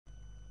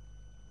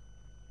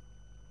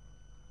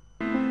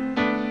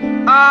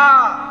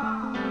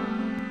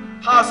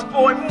House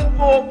boy, move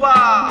over.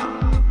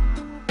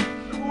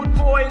 Good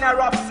boy in a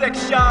rough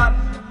section.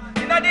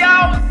 In the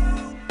house.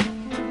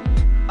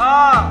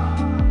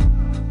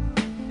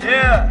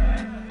 Yeah.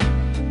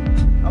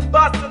 I'm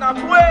busting up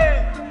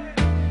way.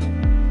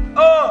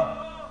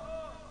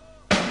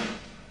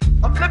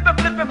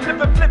 I'm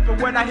flipping, flip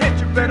it. When I hit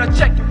you, better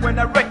check it. When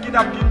I wreck it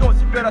up, you know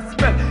you better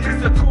smell it.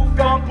 It's a cool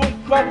bomb, boom,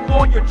 bump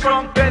on your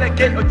drum. Better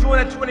get a joint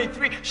at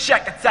 23.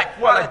 Shack attack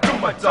while I do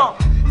my dump.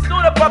 It's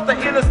not about the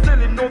inner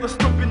silly, nor the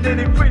stupid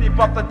nitty gritty,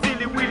 but the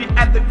dilly willy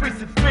and the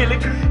greasy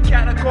feeling.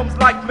 Catacombs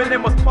like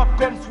millennials, pop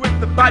comes with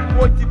the bad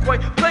boy decoy.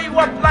 Play you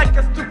up like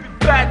a stupid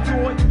bad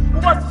toy. Who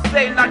wants to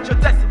say like your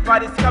destiny?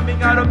 But it's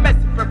coming out of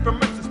messy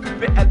preferences,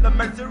 stupid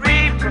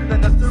elementary from the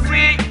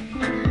nursery.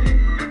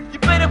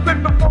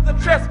 Equipment from the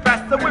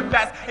trespass, the whip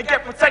pass, and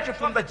get protection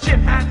from the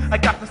gym hat. I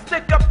got the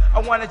stick up, I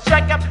wanna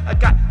jack up. I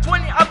got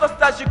 20 other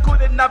styles you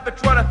couldn't ever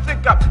try to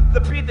think up. The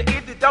B, the E,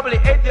 the W,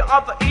 A, the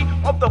other E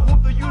of the who,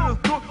 the U, the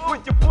group.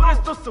 With your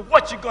bullets, so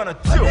what you gonna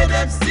do? 100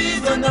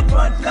 MCs on the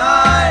front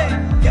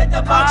line. Get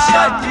the box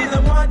shot, kill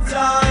them one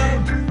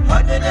time.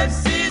 100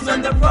 MCs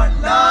on the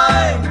front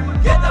line.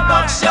 Get the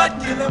box shot,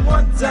 kill them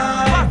one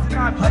time.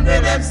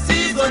 100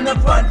 MCs on the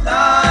front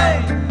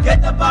line.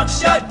 Get the box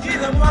shot, kill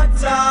them one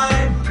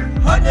time.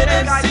 100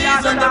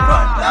 MCs on the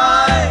front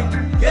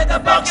line. Get the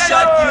box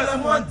shot, kill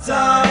them one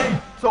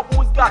time. So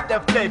who's got the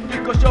flame?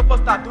 Because your boss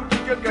start to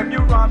think you give me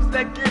rhymes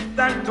that give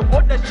thanks to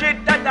all the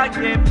shit that I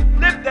give.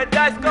 Flip the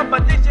dice,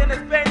 competition is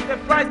paying the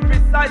price.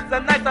 Besides the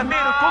night I made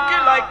a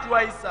cookie like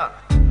twice.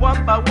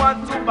 1 by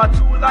 1, 2 by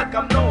 2 like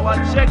I'm Noah.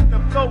 Check the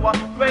floor,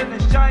 rain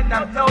and shine,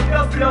 I'm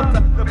helter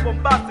skelter. The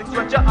bombastic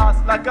stretch your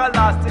ass like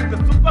elastic. The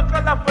super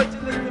color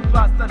fragilistic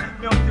bastard,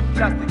 melting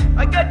plastic.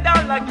 I get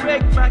down like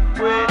Greg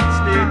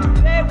McWitchley.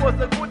 Today was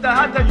a good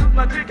I had to use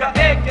my trigger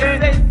AK.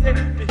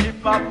 The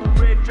hip hop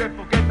parade trip,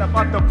 forget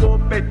about the full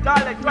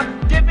metallic track.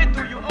 Give it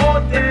to you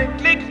all day.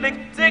 Click,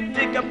 click, tick,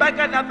 tick. I'm back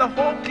another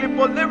whole clip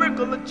of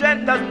lyrical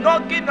agendas.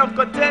 Knocking off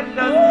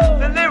contenders.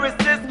 The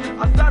lyricist,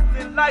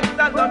 assassin like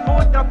that. Don't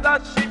hold up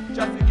that shit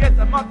just in case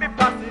I might be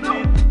passing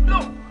it.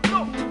 Look.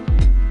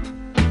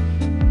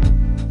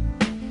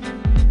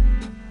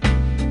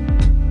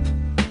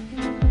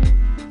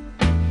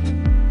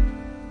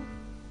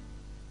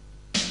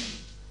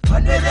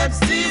 100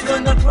 MCs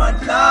on the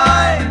front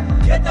line.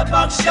 Get the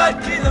box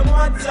shot, kill them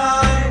one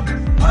time.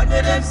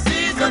 100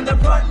 MCs on the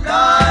front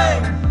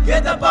line.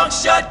 Get the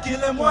box shot, kill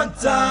them one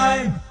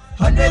time.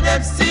 100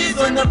 MCs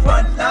on the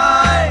front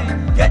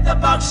line. Get the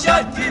box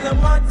shot, kill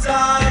them one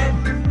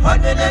time.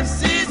 100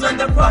 MCs on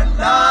the front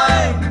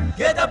line.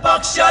 Get the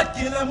box shot,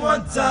 kill them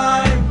one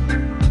time.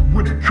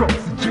 When it comes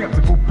to jams,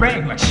 it go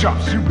bang like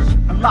sharpshooters.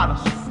 A lot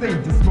of shit stay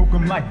to smoke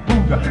them like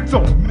Buddha.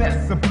 Don't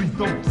mess and please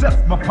don't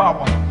test my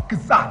power,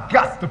 cause I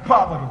got the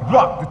power to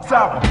rock the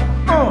tower.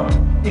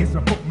 As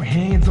I put my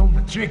hands on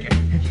the trigger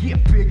and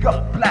hit big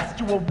up, blast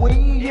you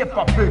away if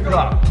I figure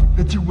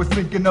that you was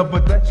thinking of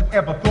or that you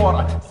ever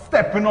thought of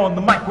stepping on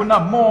the mic when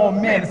I'm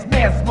on, man, it's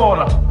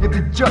manslaughter. If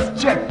you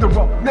just check the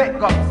rough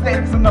neck up,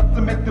 that's enough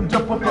to make them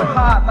jump up and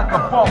hide like a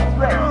ball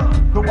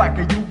threat. The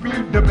whacker you be,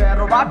 the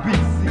better I be.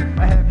 See,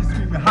 I have you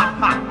screaming ha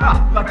ha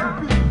ha like a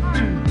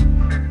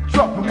BG.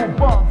 Dropping more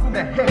bombs in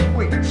the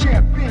heavyweight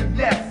champion.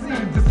 Last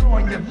scene just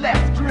on your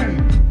last dream.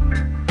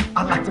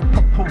 I like to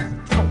propose a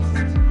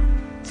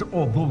toast to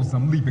all those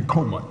I'm leaving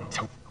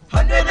comatose.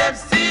 100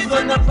 MCs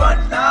on the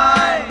front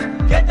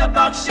line. Get the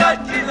box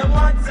shot, kill them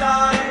one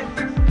time.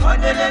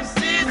 100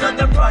 MCs on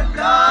the front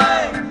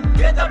line.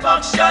 Get the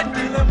box shot,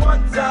 kill them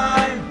one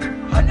time.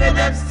 100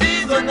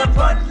 MCs on the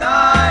front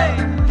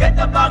line. Get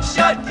the box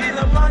shot, kill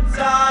them one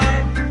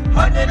time.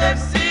 100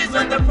 MCs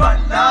on the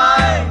front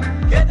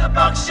line. Get the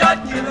box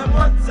shot, kill them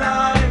one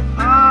time.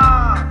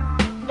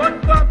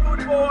 Good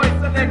boy,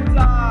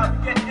 selector.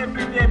 We get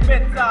every day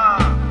better.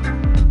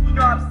 You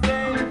know what I'm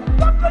saying?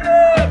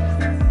 Apocalypse.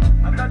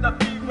 Another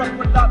Feva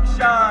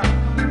production.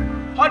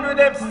 100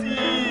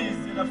 MCs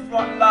in the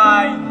front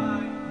line.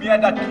 Me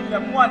had to kill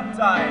them one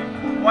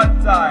time.